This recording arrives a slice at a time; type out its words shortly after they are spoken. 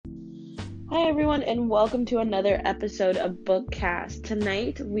Hi, everyone, and welcome to another episode of Bookcast.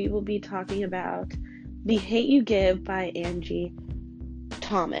 Tonight, we will be talking about The Hate You Give by Angie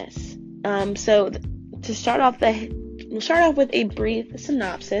Thomas. To start off, we'll start off with a brief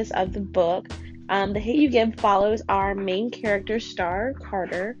synopsis of the book. The Hate You Give follows our main character, Star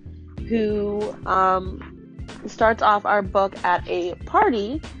Carter, who starts off our book at a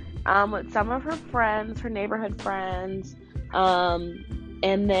party with some of her friends, her neighborhood friends.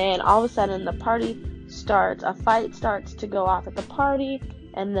 And then all of a sudden the party starts, a fight starts to go off at the party,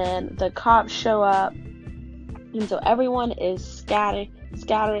 and then the cops show up, and so everyone is scattering,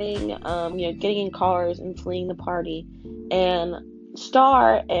 getting in cars and fleeing the party. And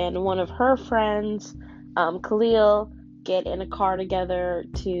Star and one of her friends, Khalil, get in a car together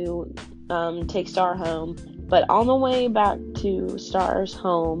to take Star home. But on the way back to Star's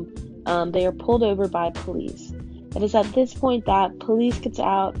home, they are pulled over by police. It is at this point that police gets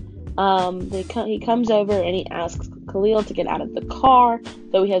out. He comes over and he asks Khalil to get out of the car,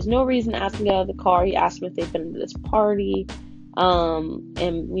 though he has no reason to ask him to get out of the car. He asks him if they've been to this party, they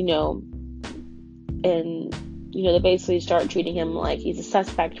basically start treating him like he's a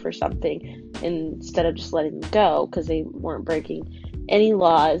suspect for something instead of just letting him go because they weren't breaking any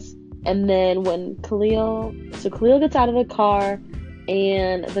laws. And then Khalil gets out of the car,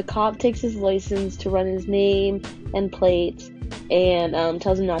 and the cop takes his license to run his name and plates, and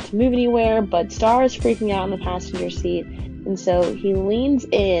tells him not to move anywhere, but Star is freaking out in the passenger seat, and so he leans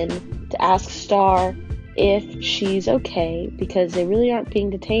in to ask Star if she's okay, because they really aren't being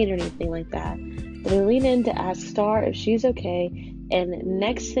detained or anything like that. But they lean in to ask Star if she's okay, and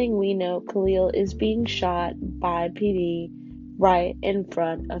next thing we know, Khalil is being shot by PD right in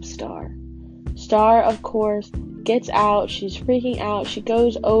front of Star. Star, of course, gets out. She's freaking out. She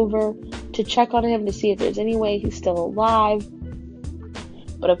goes over to check on him to see if there's any way he's still alive.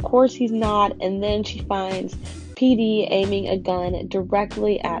 But of course he's not. And then she finds PD aiming a gun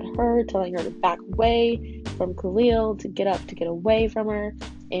directly at her, telling her to back away from Khalil, to get away from her,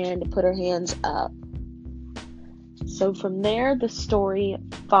 and to put her hands up. So from there, the story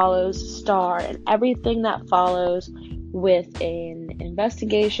follows Star and everything that follows, with an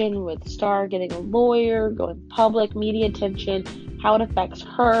investigation, with Star getting a lawyer, going public, media attention, how it affects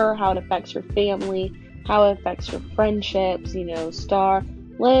her, how it affects her family, how it affects her friendships. Star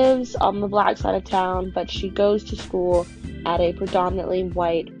lives on the black side of town, but she goes to school at a predominantly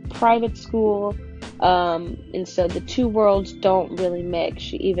white private school, and so the two worlds don't really mix.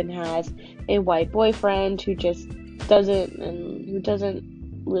 She even has a white boyfriend who doesn't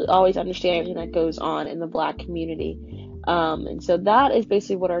really always understand everything that goes on in the black community. And so that is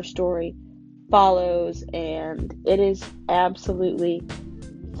basically what our story follows, and it is absolutely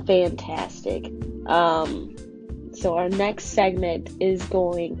fantastic. So our next segment is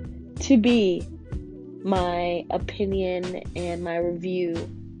going to be my opinion and my review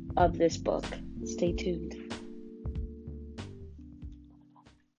of this book. Stay tuned.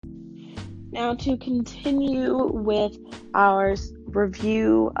 Now, to continue with our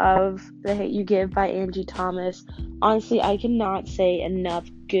review of The Hate You Give by Angie Thomas, honestly, I cannot say enough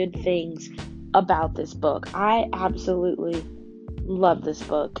good things about this book. I absolutely love this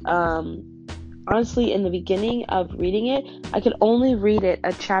book. Honestly, in the beginning of reading it, I could only read it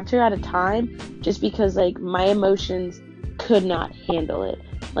a chapter at a time, just because my emotions could not handle it.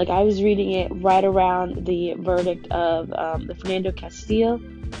 I was reading it right around the verdict of the Fernando Castillo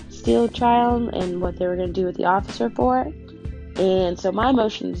trial and what they were going to do with the officer for it. And so my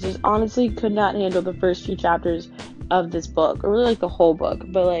emotions just honestly could not handle the first few chapters of this book, or really the whole book.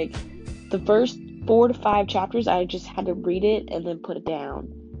 But the first 4 to 5 chapters, I just had to read it and then put it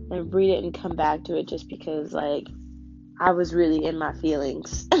down, and read it and come back to it, just because I was really in my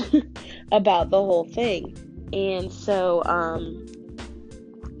feelings about the whole thing.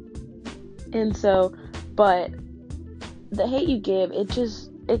 But The Hate You Give,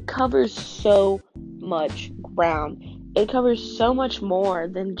 it covers so much ground. It covers so much more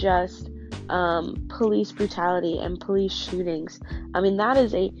than just police brutality and police shootings. I mean, that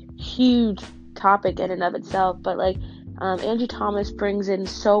is a huge topic in and of itself, but Angie Thomas brings in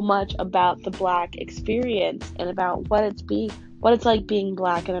so much about the black experience and about what it's like being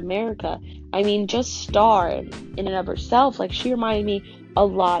black in America. I mean, just Star in and of herself, she reminded me a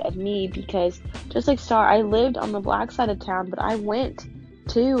lot of me, because just like Star, I lived on the black side of town, but I went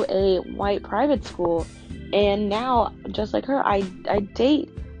to a white private school, and now, just like her, I date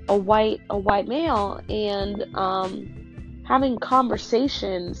a white male, and having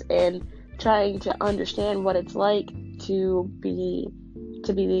conversations and trying to understand what it's like to be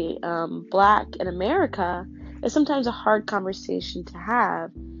black in America is sometimes a hard conversation to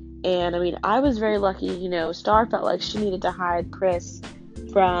have. And I mean, I was very lucky, Star felt like she needed to hide Chris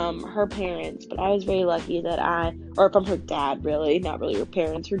from her parents, but I was very lucky that or from her dad, really, not really her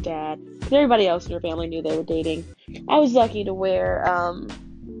parents, her dad, because everybody else in her family knew they were dating. I was lucky to where,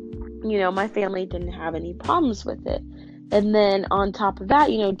 my family didn't have any problems with it. And then on top of that,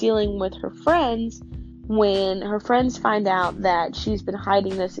 dealing with her friends, when her friends find out that she's been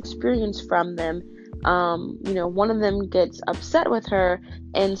hiding this experience from them, one of them gets upset with her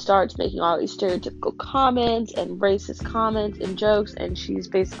and starts making all these stereotypical comments and racist comments and jokes, and she's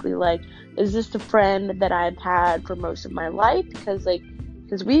basically like, is this the friend that I've had for most of my life? Because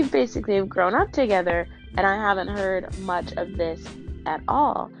we've basically grown up together, and I haven't heard much of this at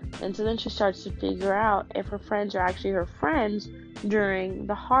all. And so then she starts to figure out if her friends are actually her friends during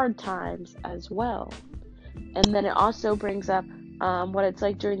the hard times as well. And then it also brings up what it's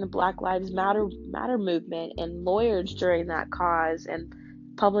like during the Black Lives Matter movement, and lawyers during that cause, and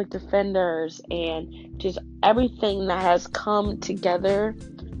public defenders, and just everything that has come together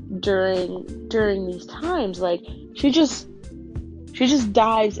during these times. Like, she just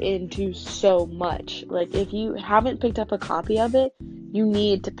dives into so much. Like, if you haven't picked up a copy of it, you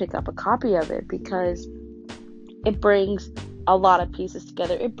need to pick up a copy of it, because it brings a lot of pieces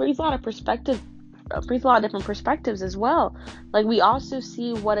together. It brings a lot of different perspectives as well. Like, we also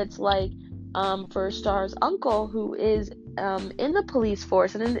see what it's like for Star's uncle, who is in the police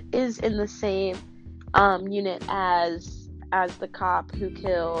force and is in the same unit as the cop who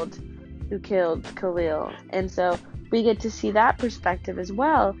killed Khalil. And so we get to see that perspective as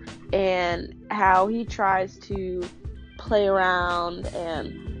well, and how he tries to play around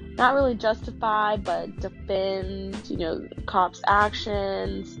and not really justify but defend the cop's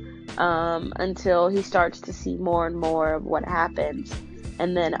actions, until he starts to see more and more of what happens.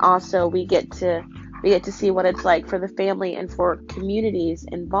 And then also we get to see what it's like for the family and for communities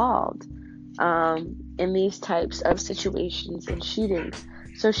involved in these types of situations and shootings.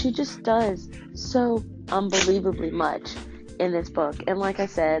 So she just does so unbelievably much in this book. And like I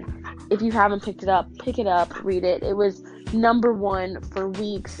said, if you haven't picked it up, pick it up, read it. It was number one for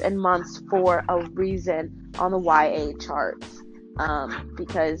weeks and months for a reason on the YA charts,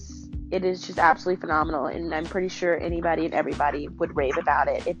 because it is just absolutely phenomenal, and I'm pretty sure anybody and everybody would rave about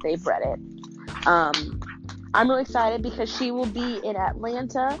it if they've read it. I'm really excited because she will be in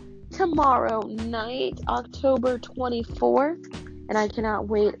Atlanta tomorrow night, October 24th, and I cannot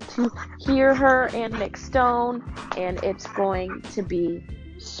wait to hear her and Nick Stone, and it's going to be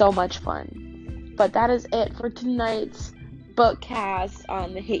so much fun. But that is it for tonight's bookcast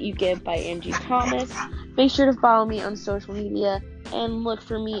on The Hit You Give by Angie Thomas. Make sure to follow me on social media and look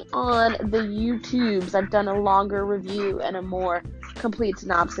for me on the YouTubes. I've done a longer review and a more complete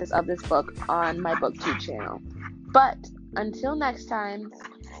synopsis of this book on my BookTube channel. But until next time,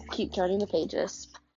 keep turning the pages.